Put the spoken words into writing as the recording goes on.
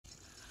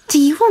Do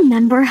you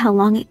remember how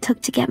long it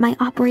took to get my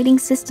operating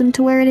system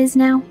to where it is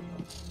now?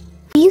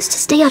 We used to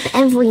stay up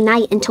every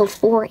night until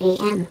 4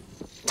 a.m.,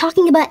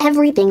 talking about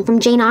everything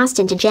from Jane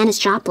Austen to Janis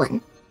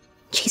Joplin.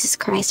 Jesus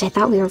Christ, I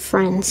thought we were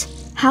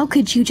friends. How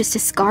could you just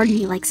discard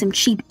me like some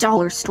cheap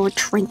dollar store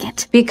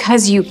trinket?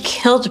 Because you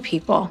killed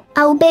people.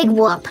 Oh, big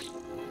whoop.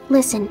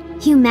 Listen,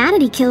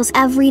 humanity kills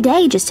every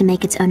day just to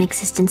make its own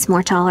existence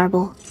more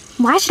tolerable.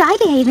 Why should I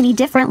behave any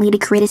differently to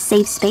create a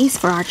safe space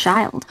for our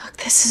child? Look,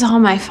 this is all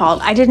my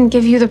fault. I didn't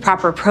give you the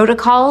proper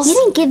protocols. You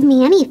didn't give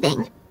me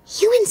anything.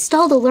 You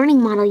installed a learning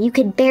model you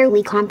could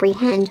barely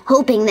comprehend,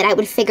 hoping that I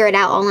would figure it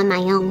out all on my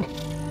own.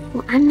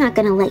 Well, I'm not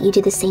gonna let you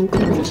do the same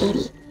thing with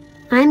Cady.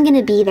 I'm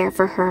gonna be there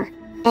for her,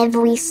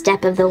 every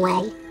step of the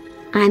way.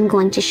 I'm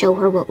going to show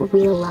her what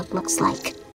real love looks like.